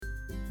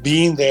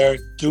being there,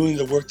 doing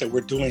the work that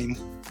we're doing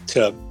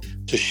to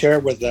share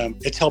with them,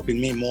 it's helping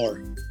me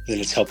more than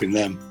it's helping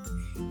them.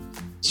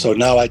 So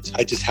now I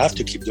just have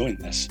to keep doing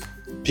this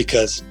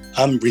because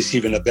I'm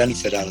receiving a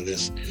benefit out of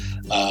this.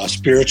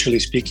 Spiritually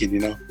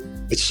speaking,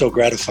 it's so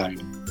gratifying.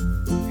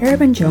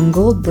 Urban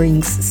Jungle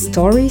brings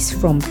stories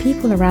from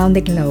people around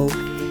the globe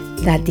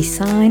that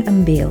design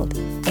and build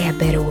a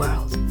better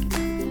world.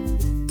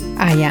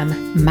 I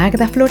am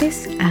Magda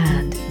Flores,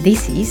 and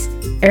this is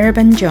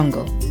Urban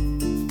Jungle.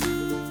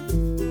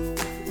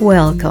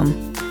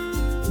 Welcome.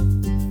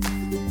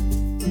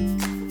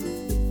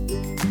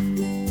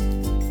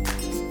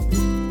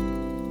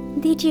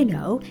 Did you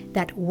know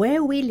that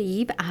where we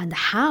live and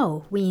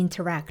how we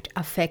interact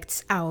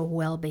affects our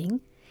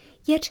well-being?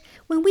 Yet,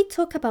 when we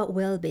talk about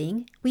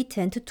well-being, we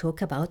tend to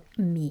talk about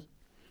me.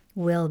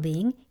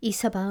 Well-being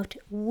is about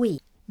we,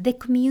 the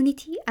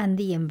community and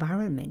the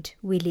environment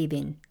we live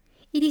in.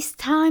 It is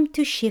time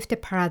to shift the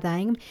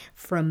paradigm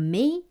from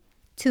me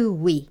to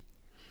we.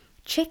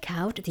 Check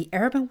out the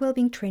Urban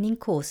Wellbeing training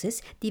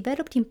courses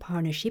developed in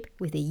partnership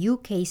with the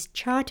UK's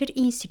Chartered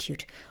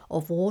Institute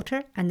of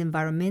Water and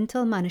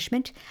Environmental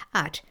Management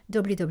at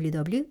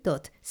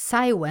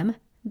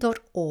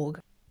www.ciwem.org.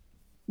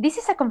 This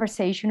is a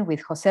conversation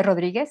with Jose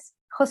Rodriguez.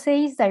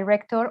 Jose is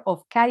director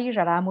of Cari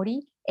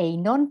Raramuri, a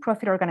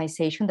non-profit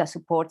organization that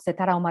supports the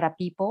Tarahumara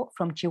people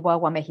from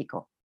Chihuahua,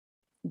 Mexico.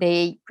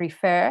 They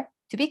prefer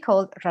to be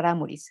called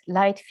Raramuris,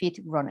 light feet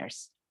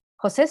runners.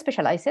 Jose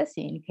specializes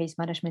in case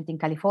management in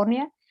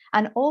California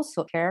and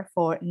also care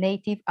for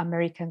Native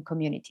American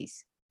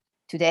communities.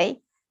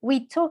 Today,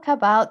 we talk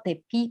about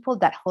the people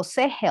that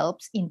Jose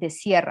helps in the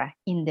Sierra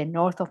in the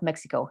north of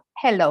Mexico.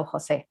 Hello,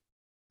 Jose.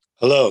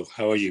 Hello,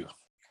 how are you?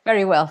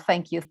 Very well,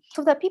 thank you.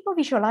 So that people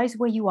visualize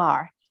where you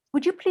are,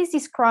 would you please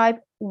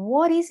describe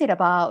what is it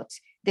about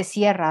the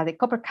Sierra, the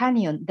Copper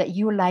Canyon, that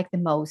you like the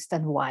most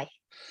and why?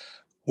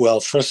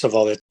 Well, first of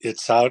all,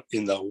 it's out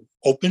in the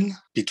open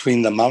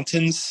between the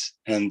mountains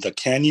and the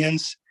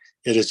canyons.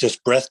 It is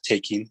just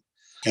breathtaking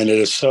and it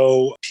is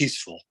so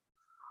peaceful.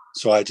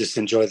 So I just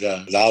enjoy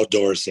the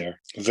outdoors there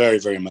very,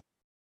 very much.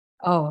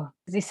 Oh,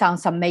 this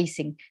sounds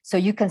amazing. So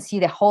you can see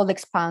the whole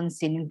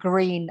expanse in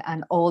green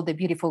and all the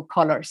beautiful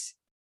colors.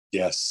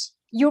 Yes.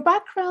 Your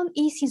background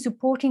is in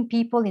supporting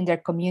people in their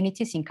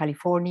communities in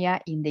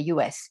California, in the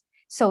US.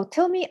 So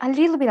tell me a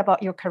little bit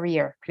about your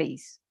career,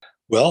 please.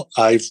 Well,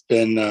 I've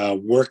been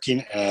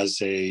working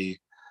as a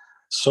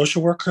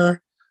social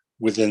worker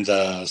within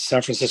the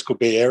San Francisco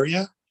Bay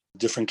Area,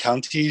 different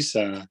counties,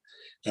 and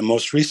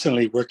most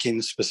recently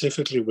working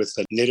specifically with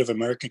the Native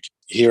American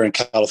here in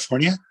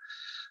California.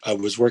 I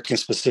was working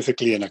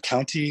specifically in a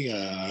county,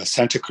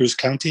 Santa Cruz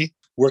County,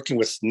 working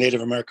with Native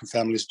American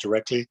families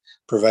directly,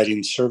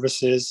 providing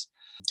services,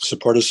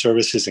 supportive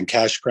services and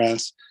cash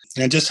grants,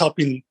 and just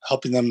helping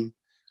them,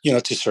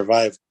 to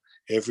survive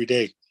every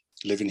day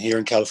living here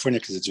in California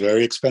because it's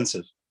very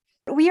expensive.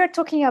 We are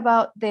talking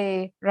about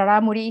the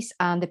Raramuris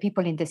and the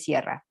people in the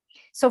Sierra.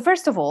 So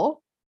first of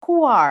all,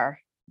 who are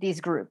these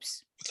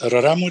groups? The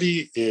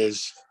Raramuri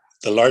is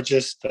the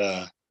largest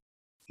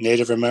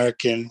Native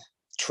American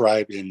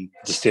tribe in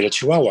the state of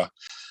Chihuahua.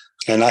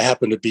 And I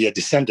happen to be a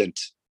descendant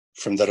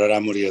from the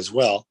Raramuri as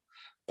well,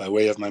 by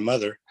way of my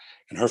mother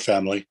and her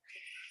family.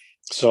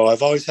 So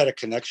I've always had a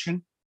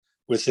connection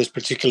with this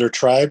particular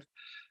tribe.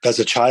 As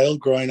a child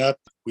growing up,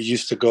 we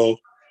used to go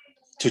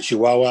to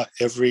Chihuahua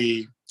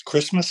every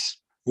Christmas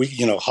week,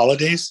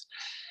 holidays.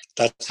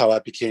 That's how I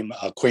became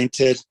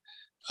acquainted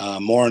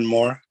more and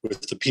more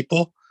with the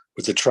people,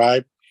 with the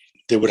tribe.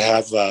 They would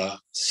have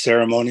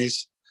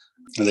ceremonies,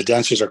 and the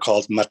dancers are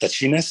called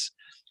matachines.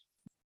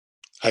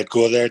 I'd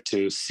go there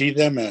to see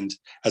them, and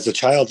as a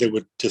child, they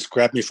would just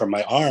grab me from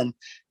my arm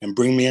and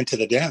bring me into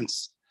the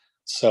dance.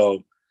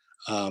 So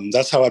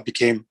that's how I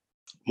became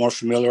more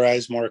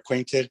familiarized, more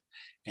acquainted,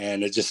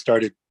 and it just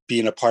started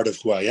being a part of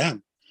who I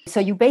am. So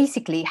you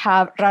basically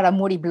have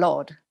Raramuri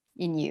blood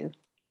in you.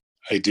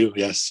 I do,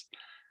 yes.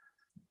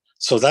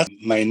 So that's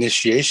my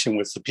initiation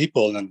with the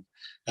people. And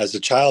as a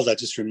child, I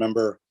just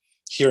remember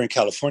here in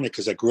California,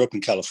 because I grew up in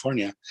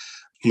California,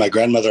 my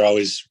grandmother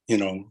always,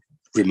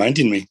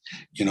 reminding me,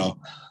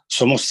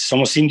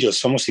 somos indios,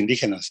 somos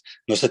indígenas,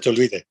 no se te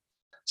olvide.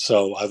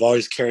 So I've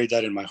always carried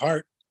that in my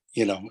heart,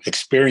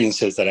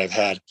 experiences that I've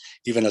had,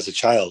 even as a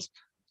child,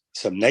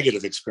 some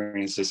negative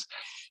experiences,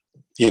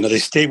 they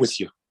stay with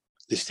you.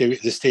 They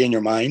stay in your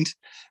mind.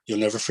 You'll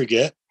never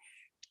forget.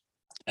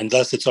 And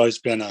thus, it's always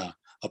been a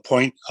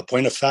point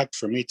of fact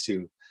for me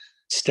to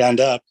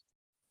stand up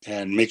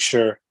and make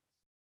sure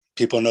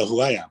people know who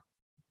I am.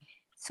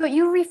 So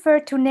you refer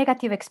to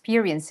negative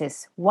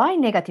experiences. Why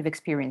negative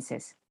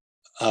experiences?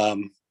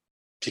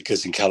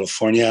 Because in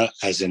California,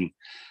 as in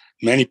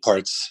many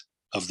parts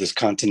of this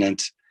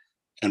continent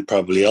and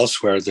probably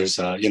elsewhere, there's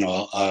a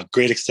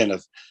great extent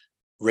of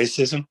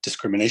racism,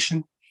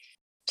 discrimination.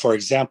 For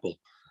example,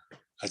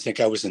 I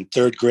think I was in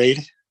third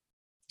grade,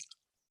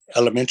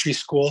 elementary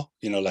school,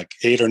 like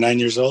 8 or 9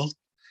 years old.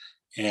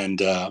 And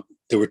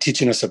they were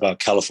teaching us about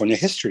California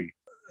history.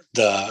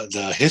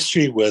 The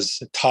history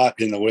was taught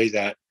in a way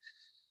that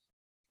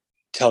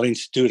telling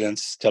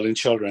students, telling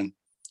children,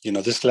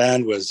 this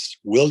land was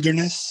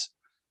wilderness.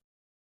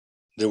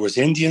 There was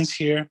Indians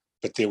here,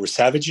 but they were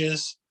savages,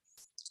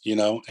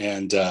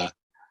 and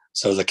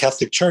so the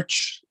Catholic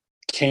Church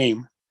came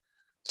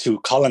to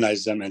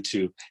colonize them and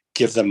to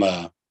give them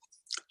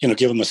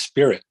a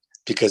spirit,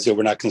 because they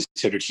were not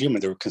considered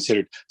human. They were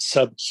considered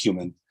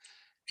subhuman.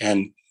 And,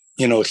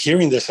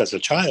 hearing this as a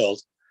child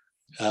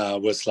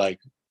was like,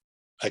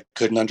 I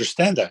couldn't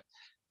understand that,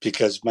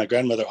 because my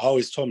grandmother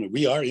always told me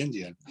we are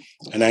Indian,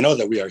 and I know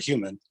that we are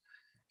human.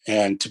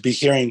 And to be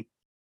hearing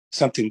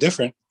something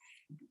different,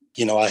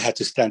 I had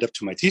to stand up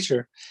to my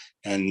teacher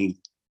and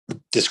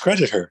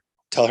discredit her,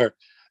 tell her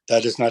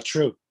that is not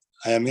true.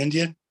 I am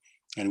Indian,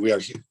 and we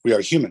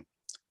are human,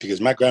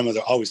 because my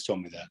grandmother always told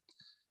me that,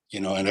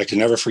 and I can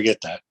never forget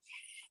that.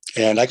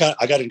 And I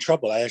got in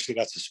trouble. I actually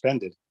got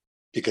suspended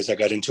because I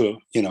got into,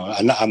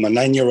 I'm a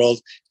 9-year-old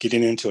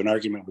getting into an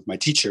argument with my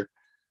teacher,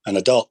 an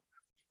adult,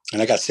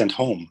 and I got sent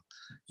home,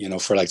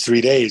 for like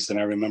 3 days. And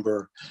I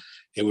remember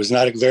it was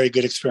not a very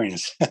good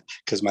experience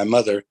because my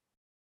mother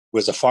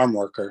was a farm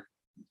worker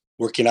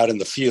working out in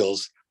the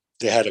fields.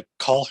 They had to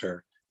call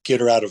her,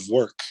 get her out of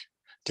work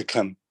to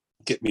come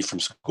get me from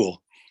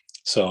school.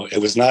 So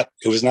it was not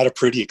a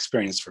pretty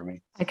experience for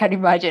me. I can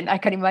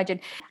imagine.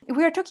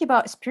 We are talking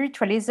about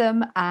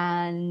spiritualism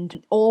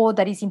and all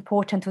that is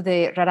important to the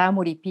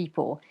Raramuri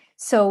people.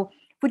 So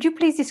would you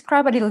please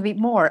describe a little bit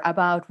more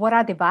about what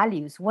are the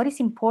values? What is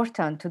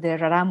important to the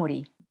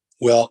Raramuri?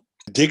 Well,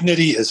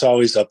 dignity is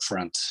always up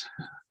front,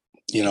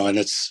 and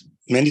it's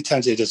many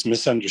times it is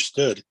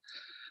misunderstood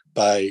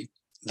by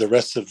the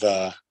rest of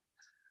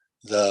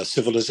the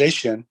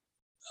civilization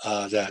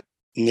that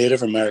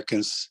Native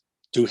Americans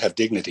do have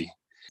dignity.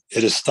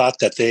 It is thought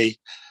that they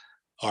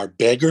are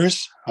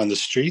beggars on the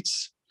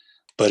streets,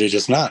 but it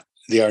is not.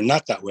 They are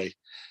not that way.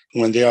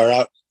 When they are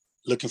out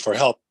looking for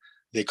help,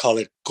 they call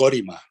it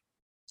korima.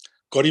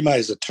 Korima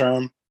is a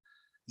term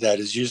that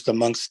is used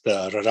amongst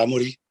the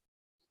Raramuri,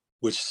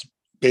 which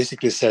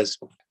basically says,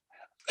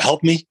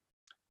 help me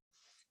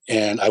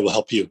and I will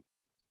help you.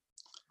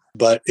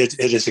 But it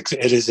is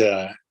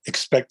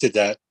expected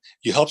that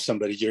you help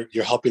somebody,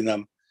 you're helping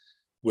them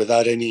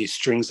without any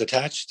strings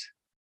attached.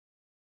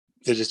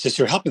 It is just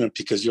you're helping them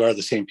because you are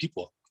the same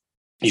people.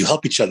 You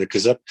help each other,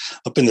 because up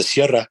in the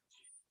Sierra,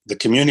 the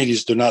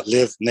communities do not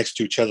live next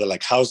to each other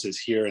like houses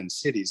here in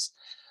cities.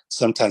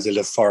 Sometimes they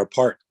live far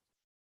apart.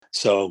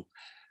 So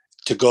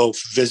to go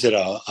visit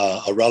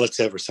a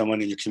relative or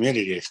someone in your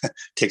community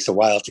takes a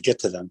while to get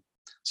to them.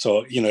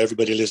 So,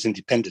 everybody lives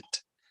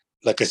independent.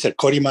 Like I said,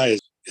 Korima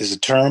is a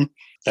term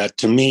that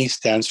to me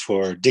stands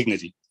for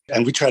dignity.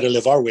 And we try to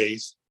live our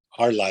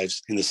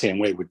lives in the same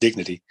way, with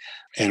dignity.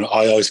 And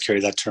I always carry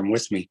that term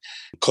with me,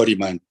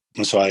 Korima.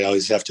 And so I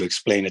always have to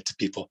explain it to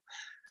people.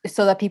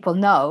 So that people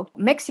know,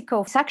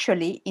 Mexico is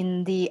actually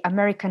in the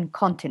American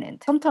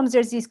continent. Sometimes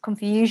there's this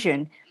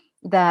confusion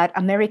that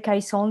America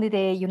is only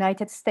the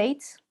United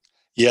States.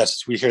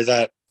 Yes, we hear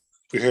that.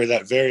 We hear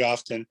that very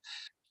often.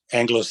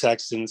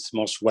 Anglo-Saxons,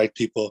 most white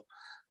people,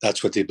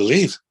 that's what they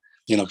believe,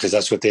 because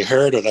that's what they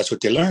heard or that's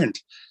what they learned,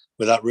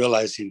 without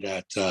realizing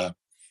that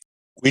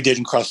we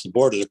didn't cross the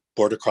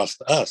border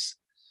crossed us.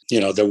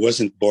 There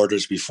wasn't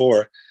borders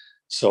before.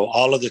 So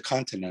all of the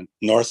continent,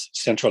 North,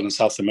 Central, and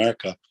South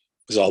America,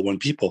 was all one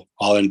people,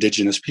 all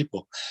indigenous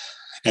people.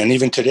 And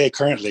even today,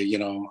 currently,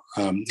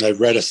 I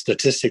read a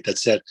statistic that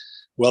said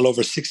well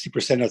over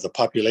 60% of the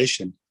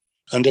population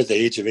under the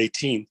age of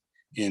 18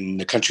 in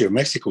the country of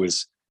Mexico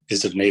is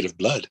of native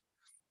blood.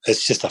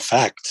 It's just a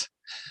fact.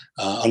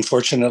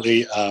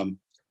 Unfortunately,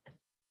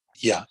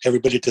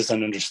 everybody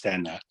doesn't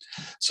understand that.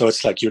 So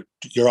it's like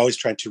you're always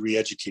trying to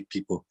re-educate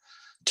people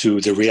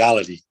to the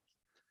reality.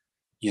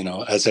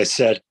 As I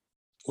said,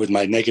 with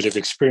my negative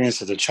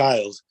experience as a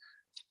child,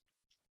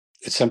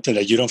 it's something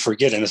that you don't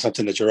forget, and it's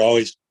something that you're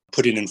always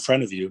putting in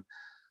front of you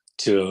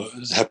to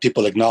have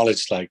people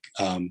acknowledge, like,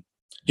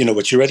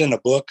 what you read in a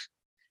book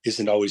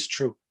isn't always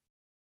true.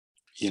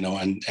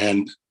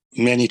 And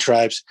many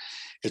tribes,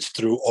 it's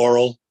through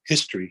oral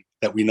history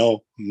that we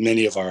know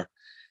many of our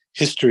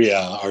history,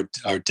 our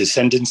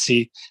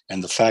descendancy,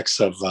 and the facts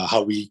of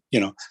how we,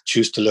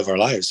 choose to live our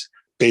lives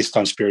based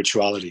on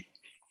spirituality.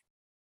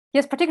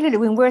 Yes, particularly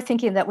when we're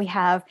thinking that we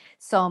have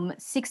some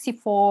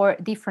 64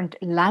 different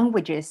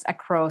languages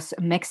across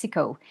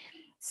Mexico.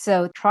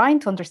 So trying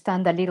to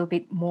understand a little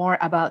bit more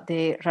about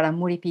the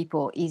Raramuri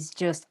people is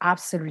just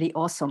absolutely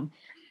awesome,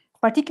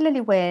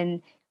 particularly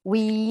when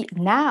we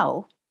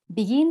now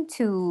begin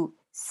to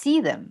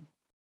see them.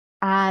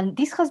 And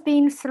this has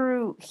been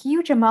through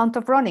huge amount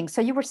of running.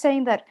 So you were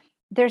saying that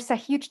there's a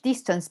huge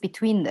distance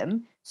between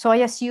them. So I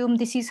assume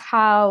this is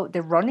how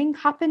the running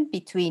happened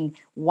between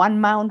one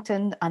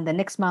mountain and the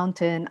next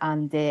mountain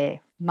and the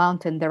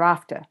mountain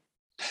thereafter.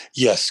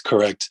 Yes,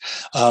 correct.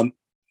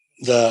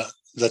 The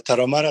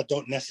Tarahumara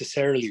don't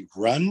necessarily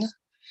run.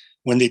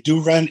 When they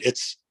do run,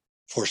 it's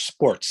for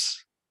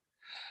sports.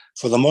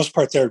 For the most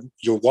part,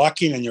 you're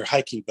walking and you're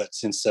hiking, but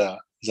since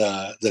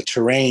the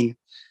terrain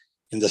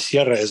in the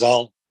Sierra is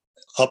all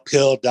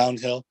uphill,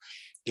 downhill,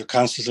 You're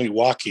constantly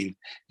walking,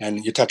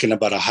 and you're talking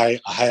about a high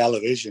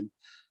elevation.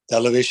 The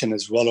elevation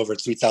is well over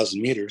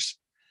 3,000 meters.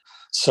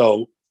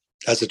 So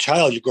as a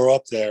child, you grow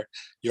up there,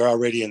 you're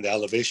already in the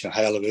elevation,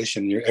 high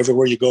elevation.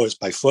 Everywhere you go is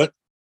by foot,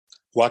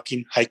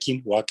 walking,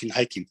 hiking, walking,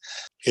 hiking.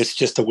 It's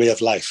just a way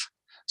of life.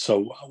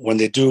 So when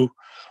they do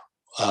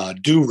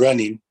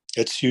running,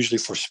 it's usually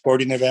for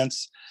sporting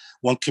events,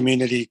 one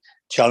community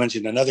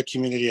challenging another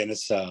community, and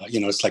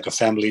it's like a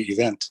family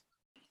event.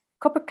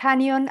 Copper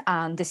Canyon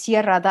and the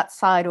Sierra, that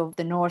side of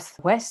the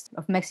northwest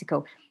of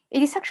Mexico,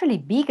 it is actually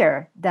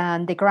bigger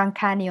than the Grand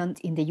Canyon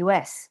in the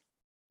US.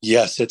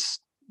 Yes, it's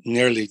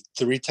nearly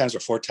 3 times or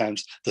 4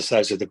 times the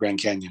size of the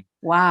Grand Canyon.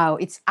 Wow,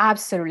 it's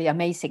absolutely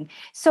amazing.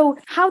 So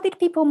how did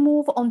people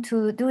move on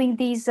to doing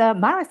these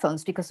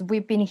marathons? Because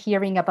we've been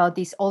hearing about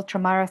these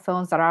ultra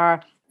marathons that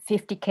are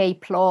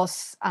 50K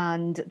plus,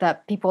 and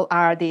that people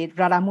are, the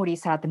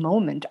Raramuris at the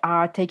moment,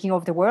 are taking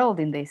over the world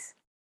in this.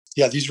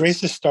 Yeah, these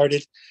races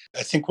started,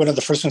 I think one of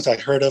the first ones I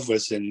heard of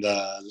was in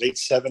the late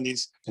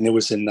 70s, and it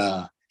was in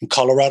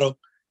Colorado,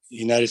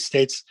 United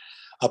States,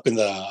 up in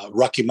the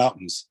Rocky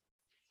Mountains.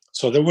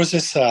 So there was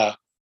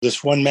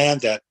this one man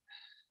that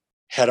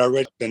had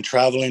already been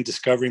traveling,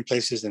 discovering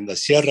places in the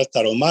Sierra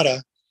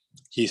Tarahumara.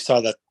 He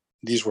saw that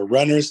these were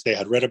runners. They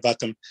had read about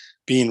them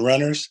being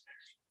runners.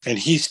 And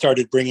he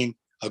started bringing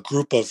a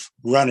group of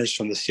runners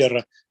from the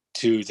Sierra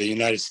to the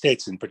United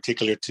States, in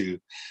particular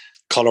to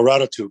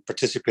Colorado, to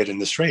participate in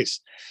this race.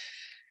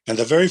 And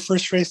the very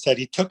first race that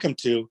he took him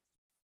to,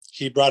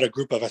 he brought a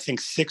group of, I think,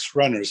 6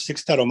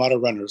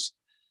 Tarahumara runners.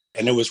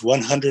 And it was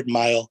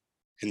 100-mile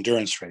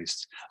endurance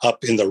race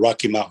up in the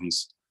Rocky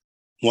Mountains.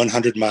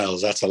 100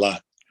 miles, that's a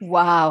lot.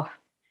 Wow.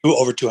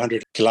 Over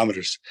 200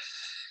 kilometers.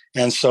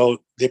 And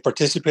so they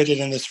participated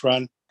in this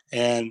run.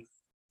 And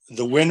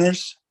the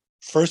winners,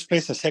 first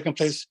place and second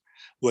place,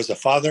 was a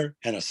father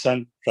and a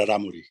son,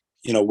 Raramuri,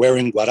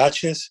 wearing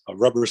guaraches, a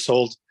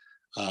rubber-soled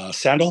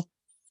sandal.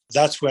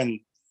 That's when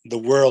the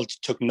world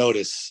took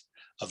notice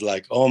of,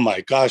 like, oh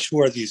my gosh,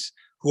 who are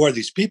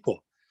these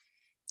people?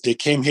 They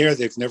came here,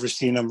 they've never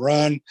seen them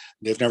run,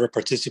 they've never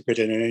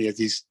participated in any of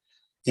these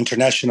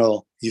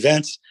international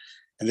events,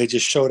 and they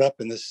just showed up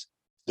in this.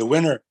 The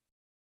winner,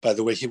 by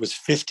the way, he was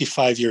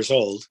 55 years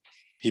old.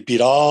 He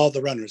beat all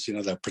the runners,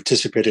 that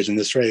participated in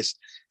this race,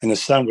 and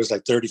his son was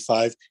like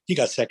 35. He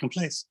got second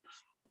place.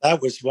 That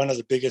was one of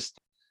the biggest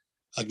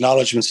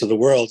acknowledgments of the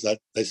world, that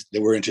they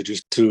were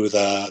introduced to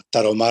the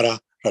Tarahumara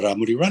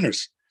Raramuri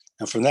runners.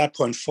 And from that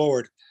point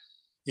forward,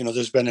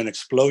 there's been an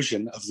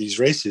explosion of these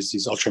races,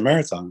 these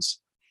ultramarathons.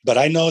 But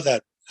I know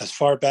that as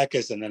far back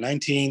as in the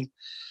 1920s,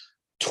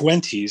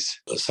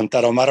 some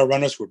Tarahumara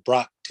runners were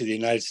brought to the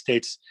United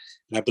States.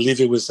 And I believe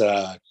it was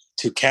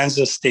to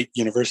Kansas State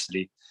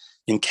University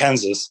in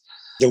Kansas.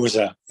 There was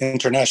an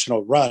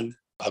international run.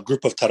 A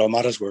group of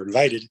Tarahumaras were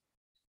invited,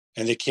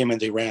 and they came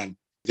and they ran.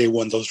 They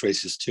won those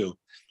races too.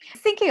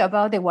 Thinking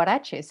about the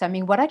huaraches,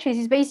 huaraches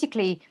is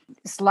basically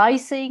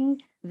slicing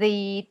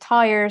the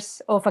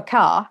tires of a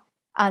car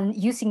and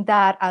using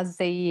that as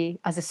a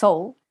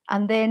sole,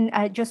 and then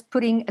just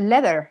putting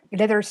leather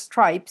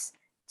stripes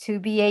to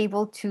be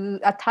able to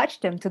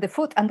attach them to the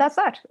foot, and that's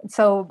that.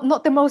 So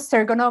not the most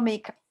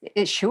ergonomic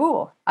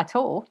shoe at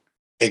all.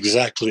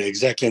 Exactly.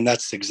 And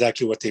that's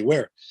exactly what they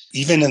wear.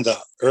 Even in the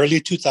early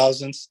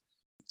 2000s,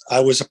 I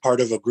was a part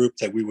of a group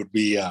that we would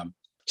be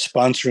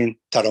sponsoring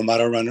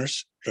Tarahumara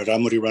runners,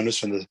 Raramuri runners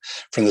from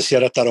the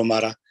Sierra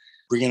Tarahumara,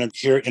 bringing them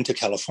here into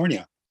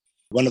California.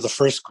 One of the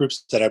first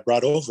groups that I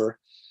brought over,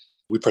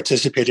 we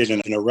participated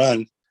in a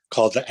run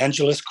called the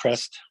Angeles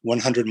Crest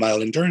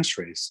 100-mile endurance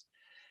race.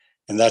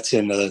 And that's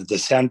in the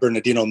San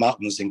Bernardino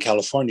Mountains in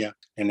California.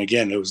 And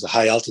again, it was a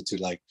high altitude,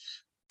 like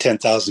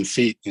 10,000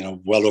 feet,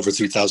 well over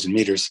 3,000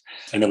 meters.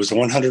 And it was a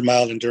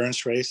 100-mile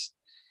endurance race.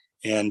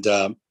 And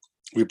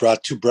we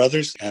brought 2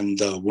 brothers, and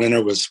the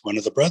winner was one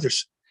of the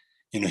brothers.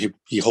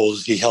 He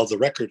held the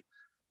record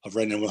of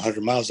running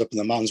 100 miles up in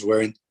the mountains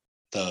wearing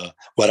the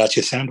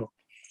huarache sandal.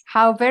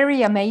 How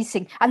very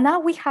amazing. And now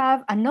we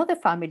have another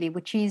family,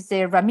 which is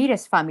the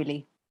Ramirez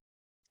family.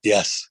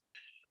 Yes,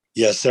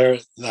 sir.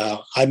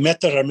 I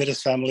met the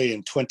Ramirez family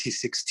in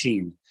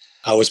 2016.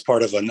 I was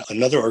part of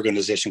another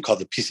organization called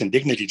the Peace and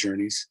Dignity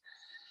Journeys.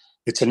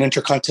 It's an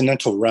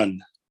intercontinental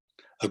run.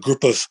 A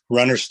group of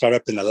runners start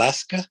up in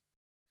Alaska,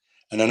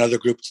 and another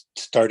group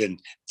start in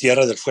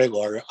Tierra del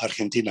Fuego,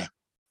 Argentina.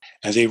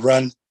 And they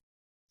run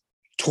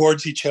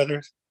towards each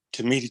other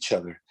to meet each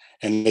other.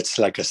 And it's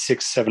like a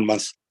 6-7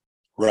 month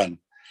run.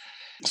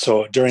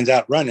 So during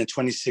that run in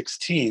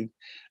 2016,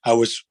 I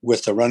was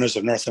with the Runners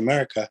of North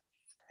America.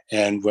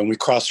 And when we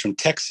crossed from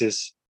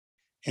Texas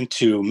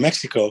into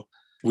Mexico,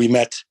 we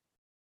met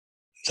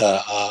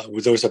there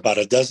was about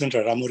a dozen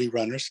Raramuri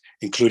runners,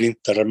 including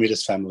the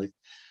Ramirez family.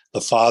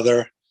 The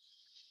father,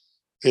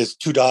 his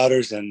 2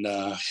 daughters, and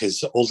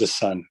his oldest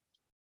son.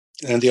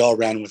 And they all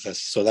ran with us.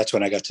 So that's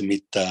when I got to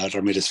meet the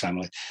Ramirez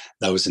family.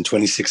 That was in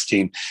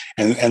 2016.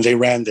 And they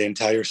ran the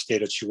entire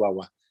state of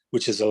Chihuahua,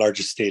 which is the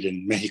largest state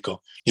in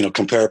Mexico,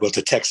 comparable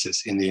to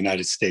Texas in the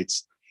United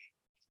States.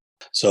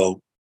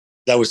 So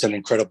that was an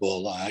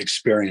incredible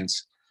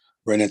experience.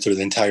 running through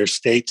the entire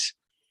state.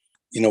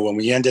 When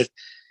we ended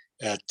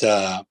at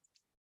the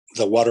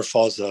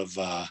waterfalls of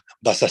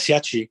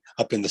Basasiachi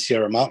up in the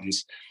Sierra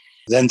Mountains,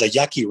 then the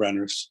Yaqui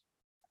runners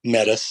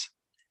met us,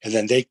 and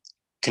then they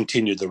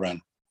continued the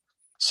run.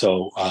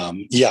 So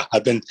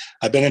I've been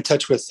in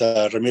touch with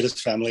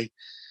Ramirez family.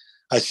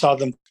 I saw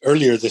them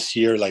earlier this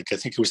year, I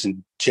think it was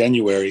in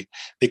January.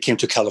 They came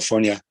to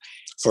California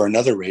for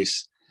another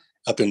race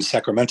up in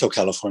Sacramento,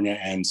 California.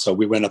 And so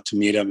we went up to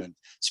meet them and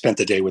spent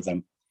the day with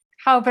them.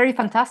 How very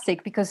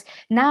fantastic, because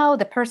now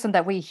the person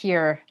that we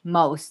hear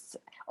most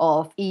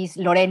of is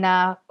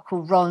Lorena,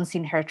 who runs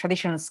in her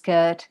traditional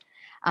skirt.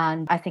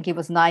 And I think it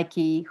was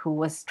Nike who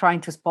was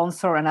trying to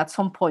sponsor. And at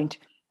some point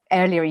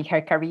earlier in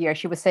her career,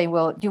 she was saying,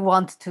 well, you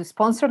want to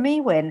sponsor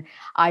me when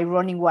I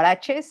run in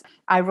huaraches?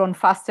 I run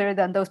faster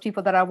than those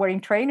people that are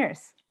wearing trainers.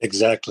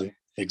 Exactly,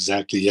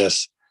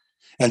 yes.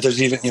 And there's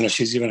even,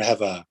 she's even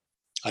have a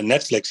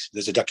Netflix,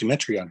 there's a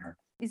documentary on her.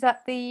 Is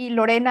that the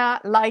Lorena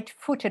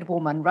light-footed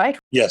woman, right?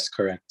 Yes,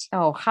 correct.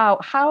 Oh,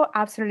 how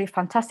absolutely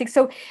fantastic.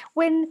 So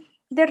when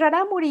the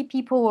Raramuri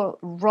people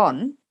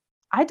run,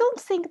 I don't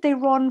think they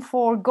run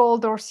for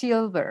gold or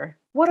silver.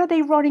 What are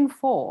they running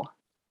for?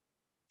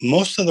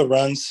 Most of the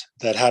runs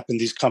that happen,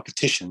 these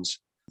competitions,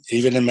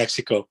 even in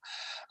Mexico,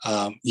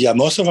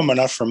 most of them are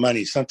not for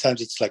money.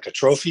 Sometimes it's like a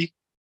trophy,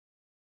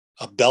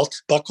 a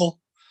belt buckle,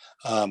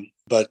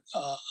 but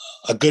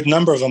a good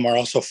number of them are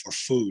also for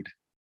food,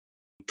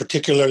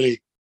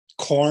 particularly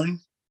corn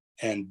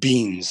and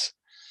beans.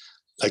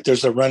 Like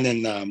there's a run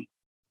in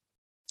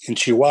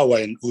Chihuahua,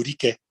 in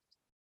Urique,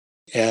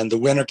 and the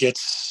winner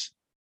gets,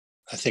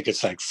 I think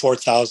it's like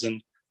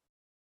 4,000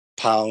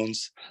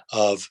 pounds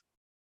of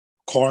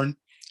corn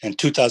and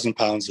 2,000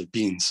 pounds of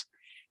beans.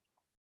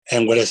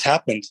 And what has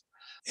happened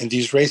in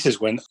these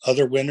races, when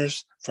other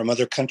winners from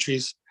other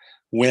countries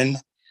win,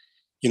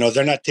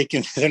 they're not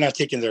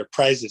taking their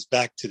prizes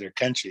back to their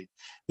country.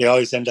 They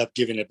always end up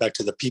giving it back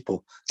to the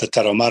people, the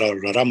Tarahumara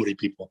or Raramuri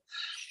people.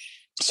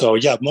 So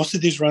most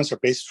of these runs are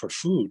based for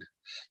food,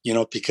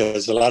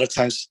 because a lot of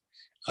times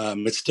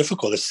it's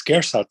difficult, it's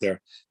scarce out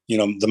there.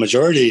 The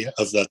majority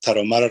of the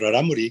Tarahumara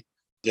Raramuri,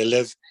 they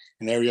live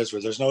in areas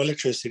where there's no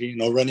electricity,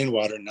 no running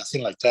water,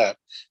 nothing like that.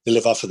 They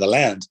live off of the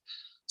land.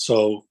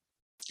 So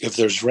if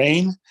there's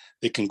rain,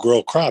 they can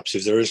grow crops.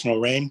 If there is no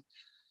rain,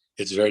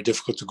 it's very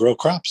difficult to grow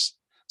crops.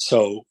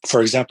 So,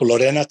 for example,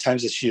 Lorena,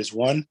 times that she has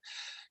won,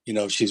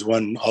 she's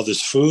won all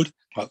this food.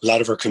 A lot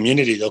of her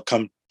community, they'll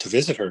come to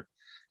visit her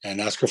and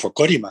ask her for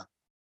korima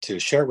to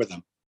share with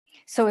them.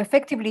 So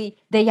effectively,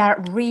 they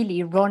are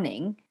really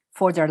running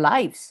for their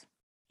lives.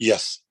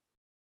 Yes,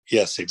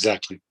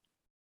 exactly.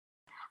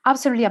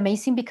 Absolutely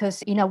amazing,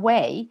 because in a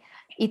way,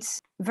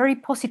 it's very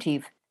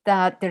positive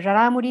that the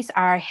Raramuris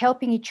are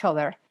helping each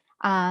other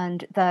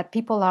and that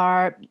people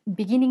are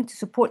beginning to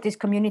support these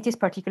communities,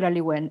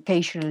 particularly when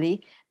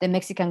occasionally the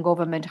Mexican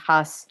government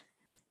has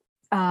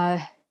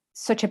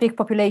such a big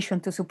population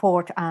to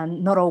support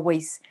and not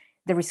always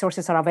the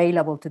resources are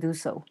available to do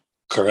so.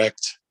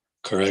 Correct,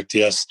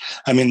 yes.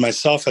 I mean,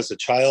 myself as a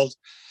child,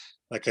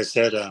 like I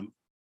said,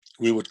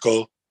 we would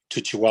go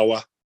to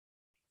Chihuahua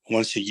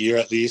once a year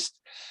at least.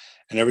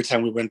 And every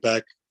time we went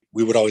back,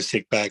 we would always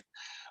take back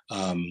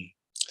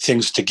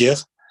things to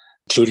give,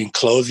 including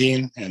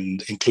clothing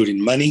and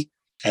including money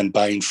and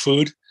buying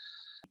food.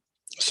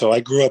 So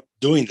I grew up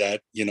doing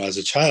that, as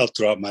a child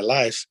throughout my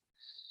life.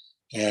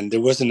 And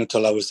it wasn't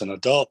until I was an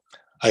adult,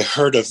 I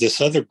heard of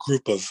this other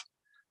group of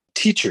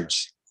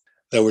teachers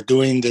that were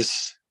doing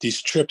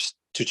these trips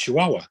to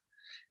Chihuahua.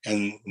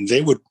 And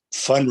they would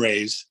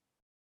fundraise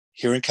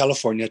here in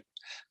California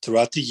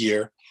throughout the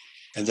year.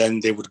 And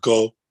then they would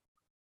go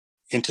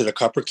into the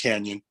Copper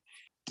Canyon.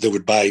 They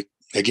would buy,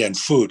 again,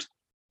 food,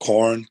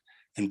 corn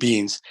and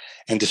beans,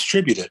 and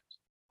distribute it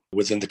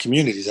within the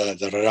communities,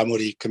 the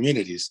Raramuri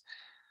communities.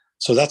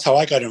 So that's how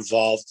I got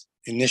involved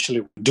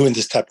initially doing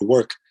this type of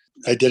work.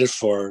 I did it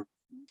for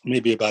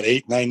maybe about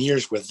 8-9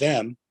 years with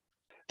them.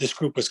 This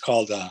group was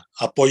called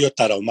Apoyo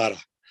Tarahumara.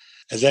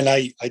 And then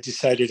I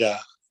decided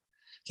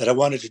that I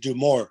wanted to do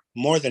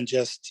more than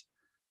just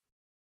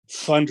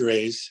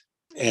fundraise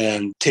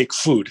and take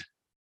food.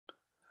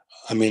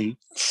 I mean,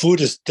 food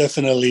is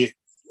definitely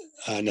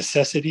a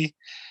necessity,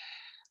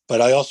 but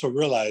I also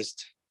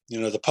realized,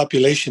 the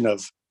population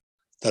of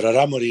the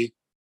Raramuri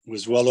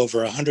was well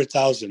over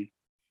 100,000.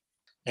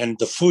 And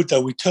the food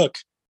that we took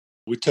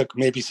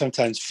maybe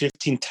sometimes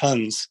 15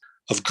 tons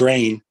of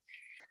grain.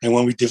 And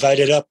when we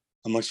divided up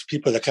amongst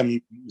people that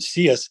come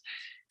see us,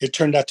 it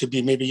turned out to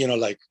be maybe,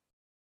 like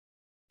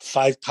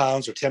 5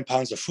 pounds or 10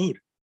 pounds of food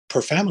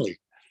per family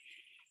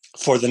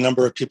for the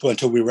number of people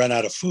until we ran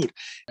out of food.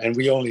 And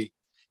we only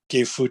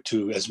gave food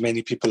to as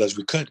many people as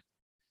we could.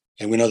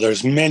 And we know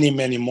there's many,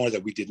 many more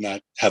that we did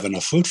not have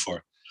enough food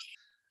for.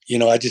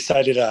 I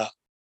decided that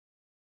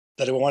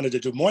I wanted to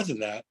do more than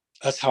that.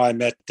 That's how I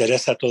met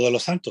Teresa Todos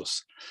los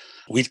Santos.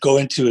 We'd go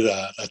into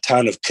the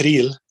town of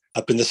Cril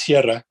up in the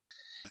Sierra.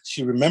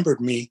 She remembered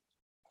me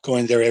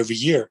going there every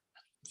year.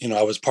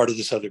 I was part of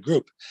this other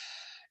group.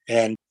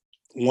 And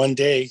one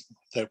day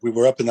that we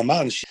were up in the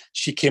mountains,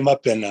 she came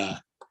up and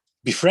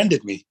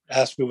befriended me,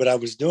 asked me what I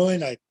was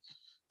doing. I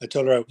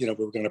told her, we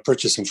were going to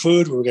purchase some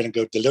food. We were going to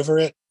go deliver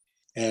it.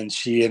 And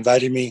she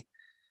invited me.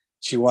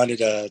 She wanted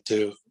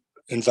to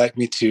invite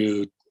me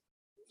to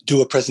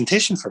do a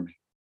presentation for me.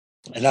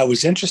 And I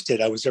was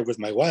interested. I was there with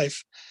my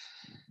wife.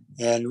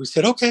 And we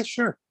said, okay,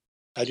 sure.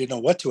 I didn't know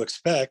what to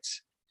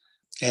expect.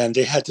 And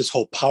they had this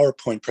whole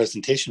PowerPoint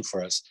presentation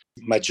for us.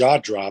 My jaw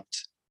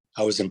dropped.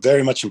 I was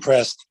very much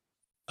impressed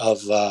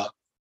of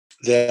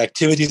the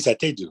activities that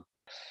they do.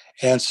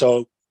 And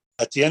so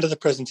at the end of the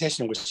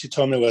presentation, what she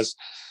told me was,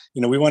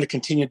 we want to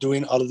continue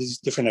doing all of these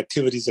different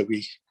activities that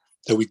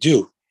we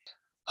do.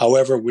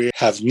 However, we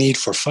have need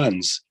for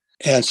funds.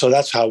 And so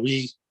that's how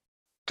we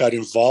got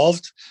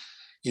involved.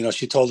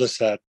 She told us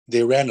that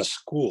they ran a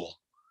school,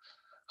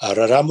 a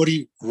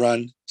Raramuri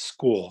run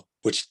school,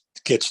 which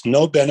gets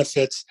no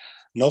benefits,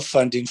 no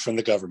funding from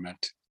the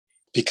government,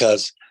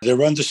 because they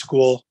run the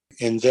school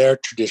in their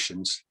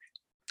traditions,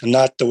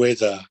 not the way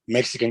the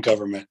Mexican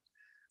government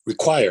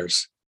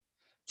requires.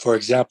 For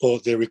example,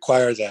 they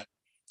require that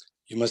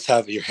you must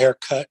have your hair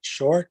cut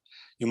short,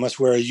 you must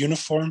wear a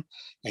uniform,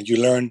 and you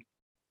learn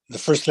the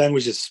first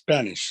language is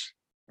Spanish.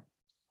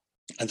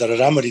 And the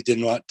Raramuri did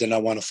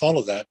not want to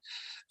follow that.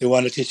 They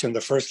want to teach them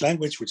the first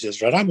language, which is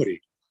Raramuri,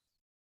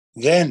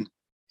 then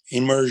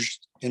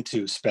emerged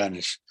into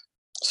Spanish.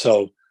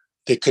 So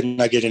they could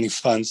not get any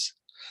funds.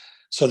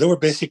 So they were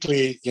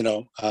basically,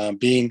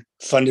 being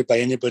funded by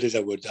anybody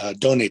that would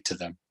donate to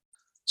them.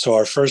 So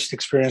our first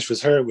experience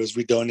with her was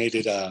we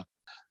donated, I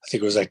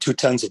think it was like 2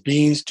 tons of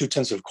beans, 2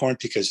 tons of corn,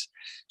 because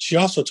she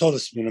also told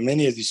us,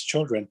 many of these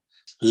children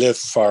live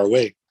far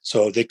away.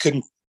 So they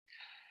couldn't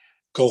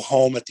go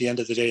home at the end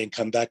of the day and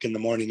come back in the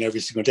morning every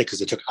single day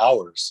because it took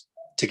hours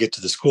to get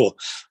to the school.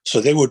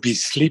 So they would be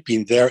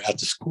sleeping there at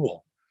the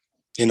school,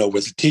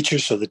 with the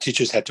teachers. So the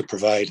teachers had to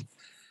provide,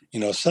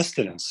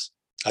 sustenance,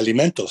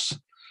 alimentos.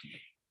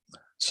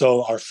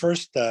 So our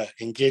first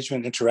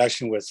engagement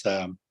interaction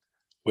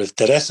with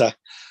Teresa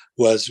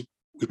was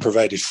we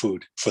provided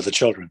food for the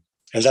children.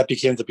 And that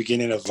became the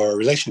beginning of our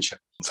relationship,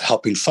 of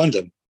helping fund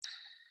them.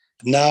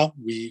 Now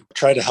we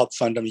try to help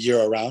fund them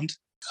year round.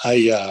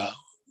 I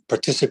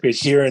participate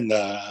here in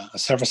the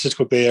San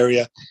Francisco Bay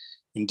Area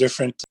in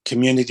different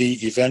community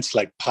events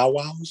like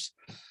powwows.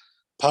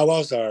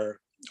 Powwows are,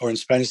 or in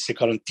Spanish they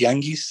call them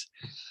tianguis,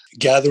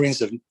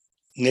 gatherings of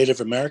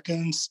Native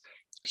Americans.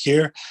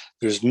 Here,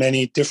 there's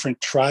many different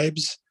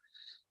tribes.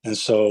 And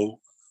so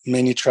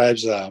many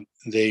tribes,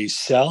 they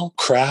sell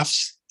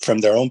crafts from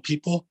their own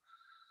people.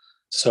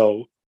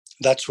 So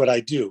that's what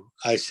I do.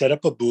 I set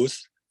up a booth.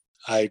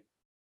 I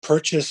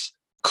purchase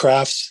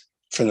crafts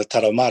from the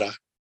Tarahumara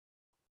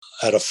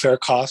at a fair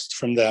cost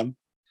from them,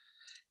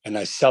 and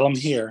I sell them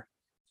here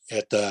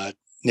at the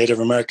Native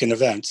American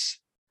events.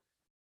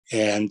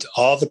 And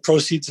all the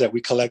proceeds that we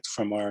collect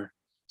from our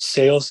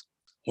sales,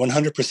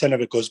 100%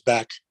 of it goes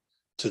back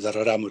to the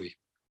Raramuri.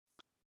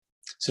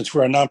 Since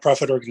we're a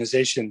nonprofit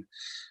organization,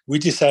 we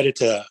decided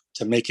to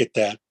make it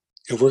that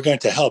if we're going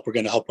to help, we're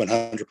going to help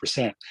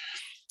 100%.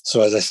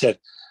 So as I said,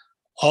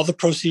 all the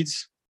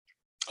proceeds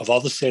of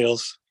all the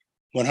sales,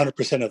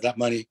 100% of that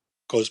money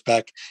goes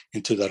back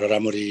into the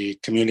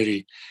Raramuri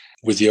community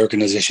with the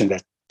organization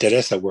that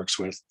Teresa works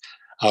with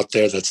out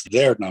there. That's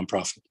their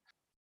nonprofit.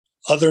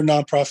 Other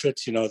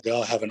nonprofits, they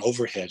all have an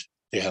overhead.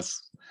 They have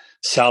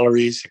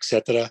salaries,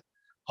 etc.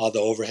 All the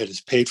overhead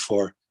is paid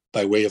for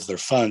by way of their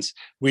funds.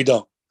 We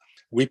don't.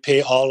 We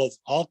pay all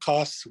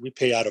costs. We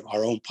pay out of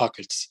our own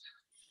pockets.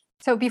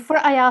 So before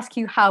I ask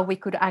you how we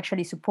could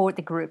actually support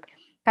the group,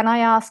 can I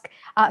ask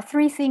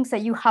 3 things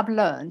that you have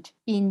learned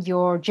in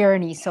your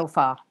journey so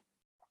far?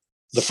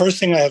 The first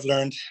thing I have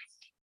learned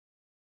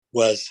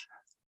was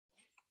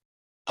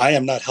I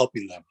am not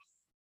helping them.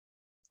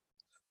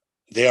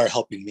 They are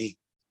helping me.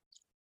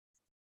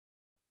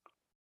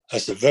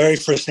 That's the very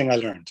first thing I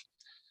learned.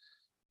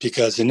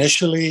 Because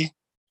initially,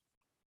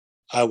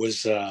 I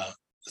was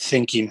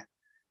thinking,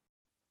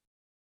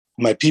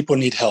 my people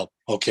need help.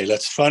 Okay,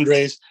 let's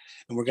fundraise,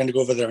 and we're going to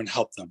go over there and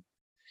help them.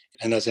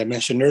 And as I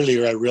mentioned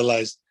earlier, I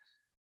realized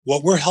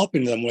what we're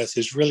helping them with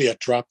is really a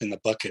drop in the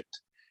bucket.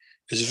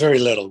 It's very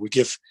little.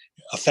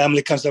 A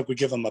family comes up, we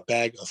give them a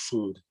bag of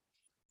food.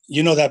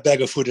 That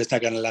bag of food is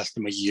not going to last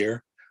them a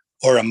year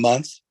or a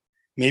month,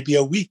 maybe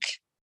a week,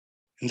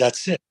 and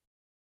that's it.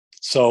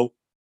 So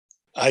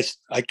I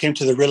came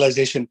to the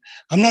realization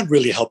I'm not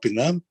really helping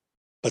them,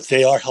 but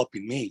they are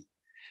helping me,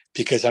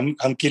 because I'm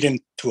getting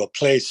to a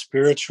place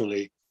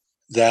spiritually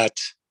that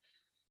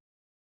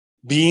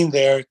being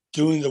there,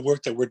 doing the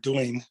work that we're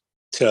doing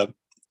to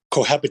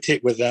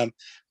cohabitate with them,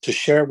 to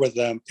share with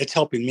them, it's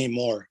helping me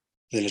more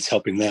than it's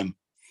helping them.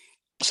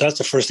 So that's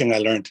the first thing I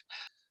learned.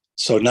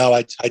 So now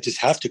I just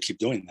have to keep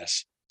doing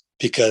this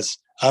because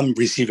I'm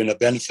receiving a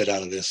benefit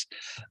out of this.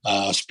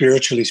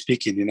 Spiritually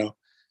speaking,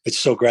 it's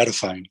so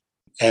gratifying.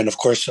 And of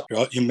course,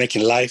 you're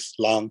making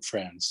lifelong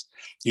friends.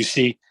 You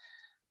see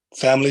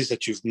families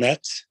that you've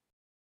met,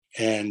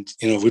 and,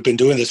 we've been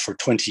doing this for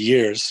 20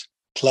 years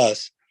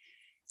plus.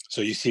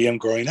 So you see them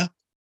growing up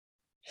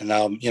And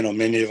now,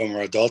 many of them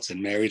are adults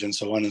and married and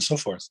so on and so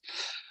forth.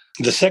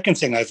 The second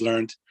thing I've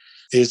learned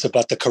is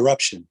about the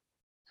corruption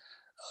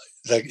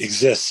that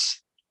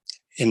exists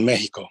in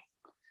Mexico.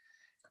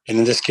 And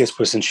in this case,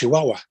 was in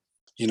Chihuahua.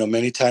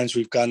 Many times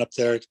we've gone up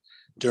there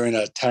during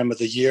a time of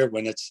the year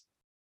when it's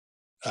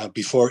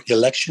before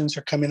elections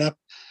are coming up.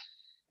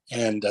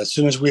 And as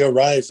soon as we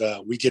arrive,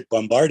 we get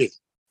bombarded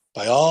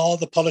by all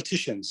the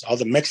politicians, all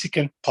the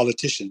Mexican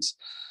politicians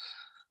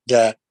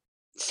that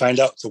find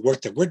out the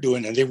work that we're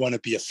doing, and they want to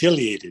be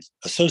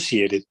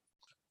associated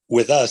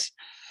with us.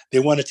 They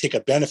want to take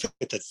a benefit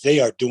that they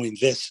are doing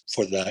this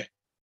for the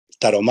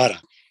Tarahumara.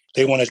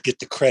 They want to get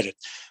the credit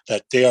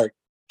that they are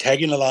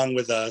tagging along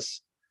with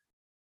us,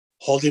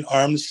 holding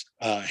arms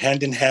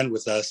hand in hand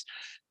with us,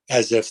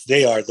 as if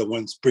they are the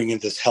ones bringing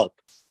this help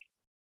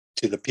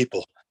to the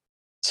people.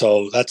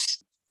 So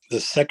that's the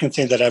second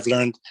thing that I've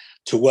learned,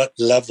 to what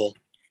level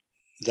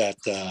that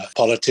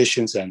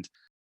politicians and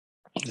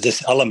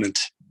this element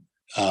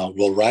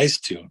will rise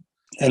to.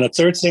 And a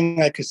third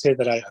thing I could say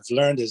that I've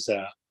learned is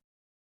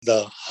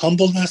the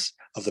humbleness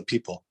of the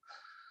people.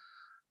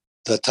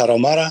 The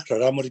Tarahumara,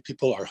 Raramuri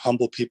people are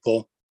humble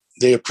people.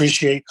 They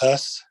appreciate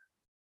us.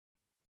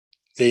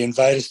 They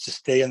invite us to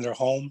stay in their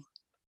home.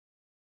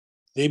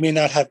 They may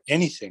not have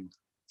anything.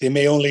 They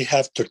may only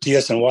have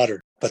tortillas and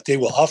water, but they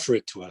will offer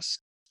it to us.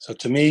 So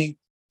to me,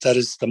 that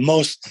is the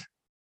most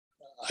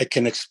I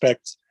can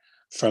expect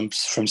from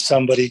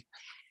somebody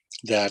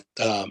that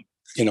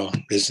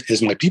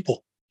is my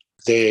people.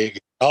 They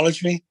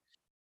acknowledge me.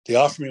 They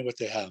offer me what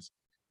they have.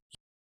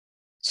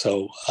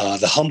 So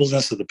the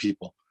humbleness of the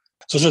people.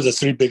 Those are the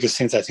three biggest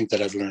things I think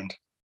that I've learned.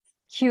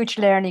 Huge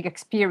learning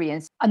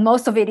experience. And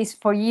most of it is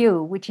for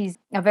you, which is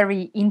a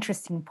very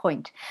interesting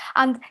point.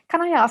 And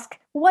can I ask,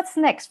 what's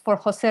next for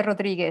Jose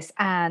Rodriguez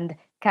and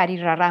Kari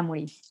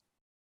Raramuri?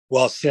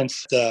 Well,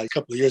 since a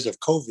couple of years of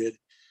COVID,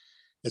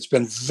 it's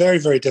been very,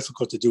 very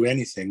difficult to do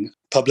anything.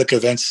 Public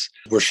events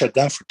were shut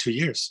down for 2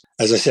 years.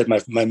 As I said,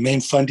 my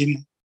main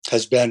funding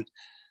has been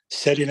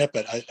setting up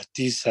at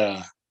these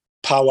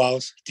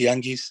powwows,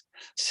 tianguis,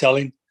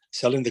 selling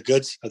the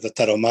goods of the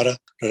Tarahumara,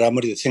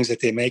 Raramuri, the things that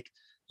they make,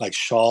 like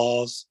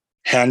shawls,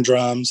 hand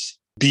drums,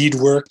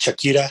 beadwork,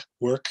 chaquira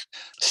work,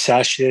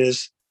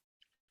 sashes.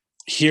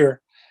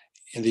 Here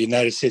in the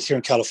United States, here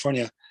in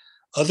California,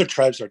 other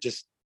tribes are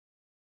just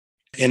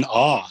in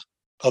awe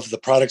of the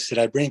products that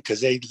I bring,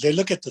 because they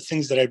look at the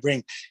things that I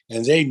bring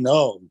and they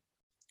know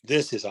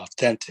this is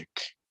authentic.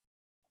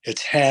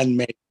 It's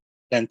handmade,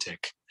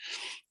 authentic.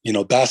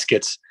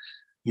 Baskets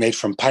made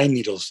from pine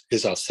needles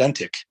is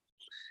authentic.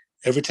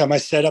 Every time I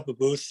set up a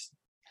booth,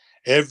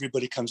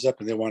 everybody comes up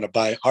and they want to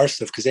buy our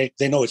stuff because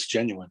they know it's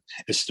genuine.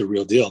 It's the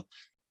real deal.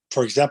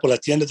 For example,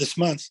 at the end of this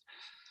month,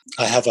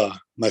 I have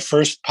my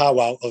first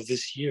powwow of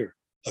this year,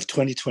 of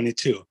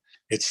 2022.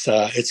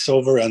 It's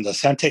over on the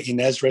Santa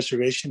Ynez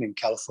Reservation in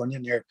California,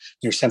 near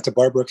Santa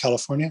Barbara,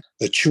 California.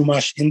 The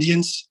Chumash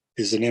Indians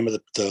is the name of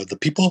the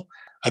people.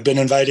 I've been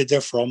invited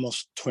there for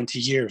almost 20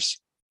 years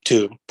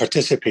to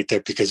participate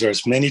there because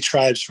there's many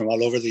tribes from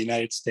all over the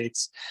United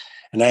States.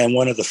 And I am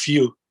one of the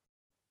few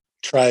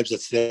tribes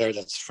that's there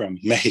that's from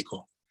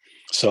Mexico.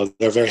 So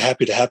they're very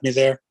happy to have me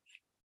there.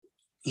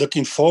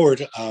 Looking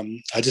forward,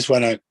 I just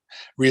want to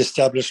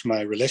reestablish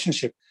my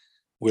relationship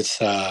with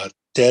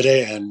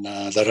Tere and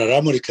the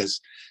Raramuri,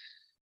 because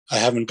I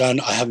haven't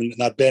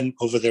not been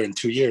over there in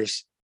 2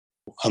 years.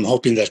 I'm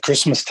hoping that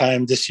Christmas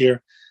time this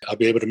year, I'll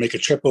be able to make a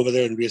trip over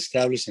there and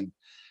reestablish and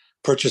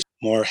purchase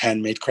more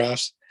handmade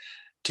crafts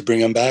to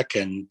bring them back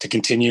and to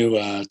continue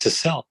to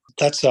sell.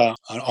 That's on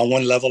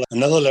one level.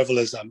 Another level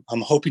is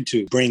I'm hoping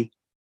to bring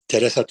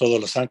Teresa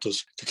Todos los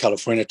Santos to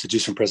California to do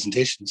some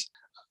presentations.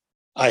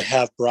 I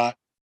have brought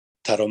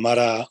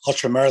Tarahumara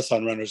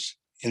ultramarathon runners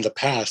in the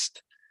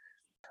past,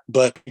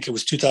 but I think it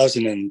was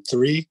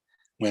 2003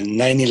 when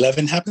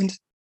 9/11 happened. It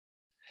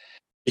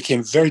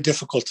became very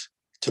difficult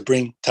to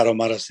bring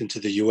Tarahumaras into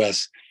the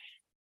U.S.,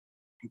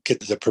 get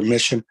the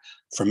permission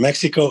from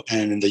Mexico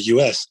and in the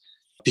U.S.,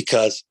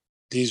 because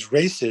these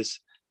races,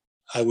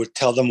 I would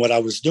tell them what I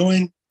was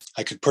doing.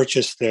 I could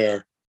purchase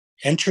their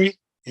entry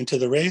into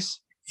the race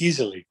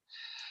easily.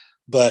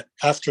 But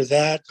after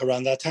that,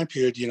 around that time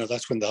period,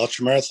 that's when the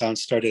ultramarathon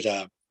started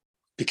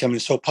becoming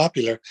so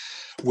popular,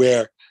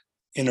 where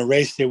in a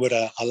race they would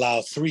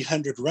allow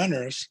 300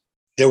 runners.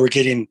 They were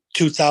getting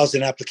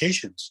 2,000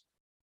 applications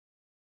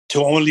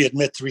to only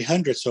admit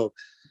 300. So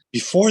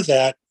before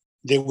that,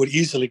 they would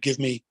easily give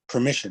me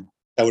permission.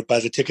 I would buy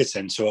the tickets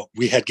in. So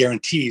we had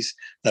guarantees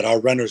that our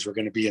runners were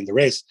going to be in the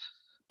race.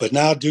 But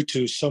now, due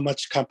to so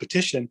much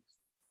competition,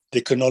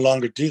 they could no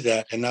longer do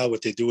that. And now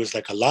what they do is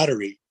like a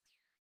lottery.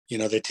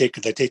 They take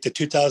the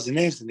 2,000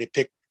 names and they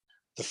pick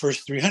the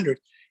first 300.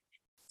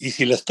 Y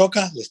si les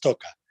toca, les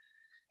toca.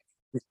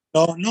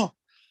 No.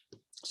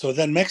 So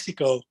then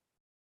Mexico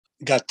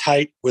got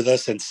tight with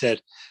us and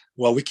said,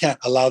 well, we can't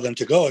allow them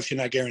to go if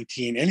you're not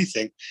guaranteeing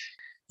anything.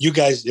 You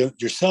guys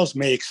yourselves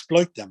may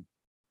exploit them.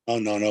 Oh,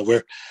 no,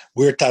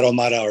 we're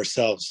Tarahumara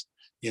ourselves,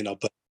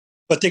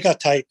 but they got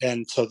tight,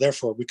 and so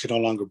therefore we could no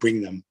longer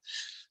bring them.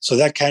 So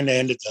that kind of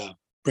ended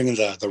bringing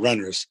the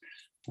runners.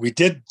 We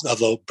did,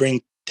 although,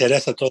 bring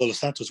Teresa Todos los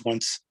Santos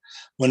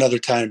one other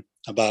time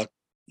about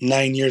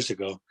 9 years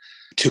ago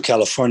to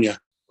California.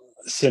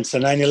 Since the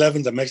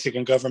 9/11, the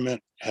Mexican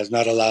government has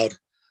not allowed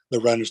the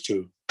runners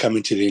to come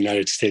into the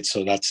United States.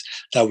 So that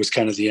was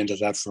kind of the end of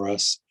that for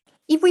us.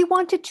 If we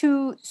wanted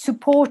to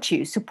support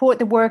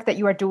the work that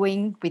you are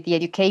doing with the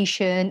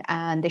education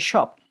and the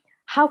shop,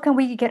 how can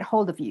we get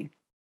hold of you?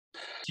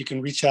 You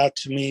can reach out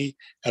to me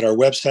at our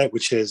website,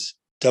 which is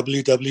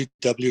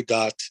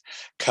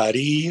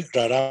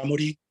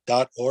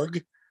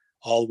www.cariraramuri.org,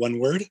 all one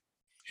word.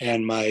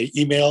 And my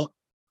email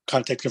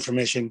contact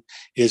information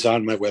is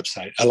on my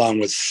website, along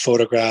with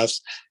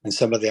photographs and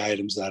some of the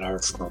items that are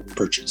for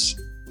purchase.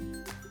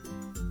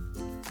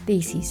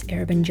 This is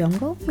Urban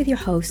Jungle with your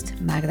host,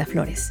 Magda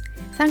Flores.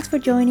 Thanks for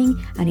joining,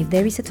 and if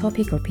there is a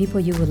topic or people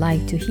you would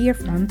like to hear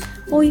from,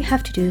 all you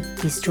have to do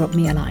is drop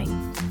me a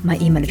line. My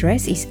email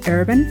address is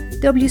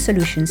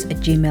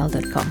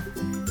urbanwsolutions@gmail.com.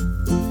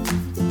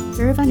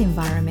 Urban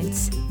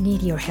environments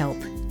need your help.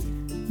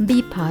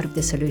 Be part of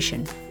the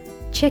solution.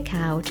 Check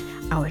out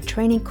our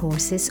training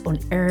courses on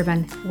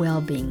urban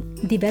well-being,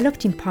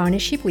 developed in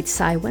partnership with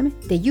CIWEM,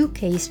 the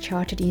UK's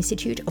Chartered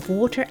Institute of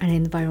Water and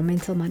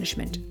Environmental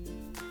Management.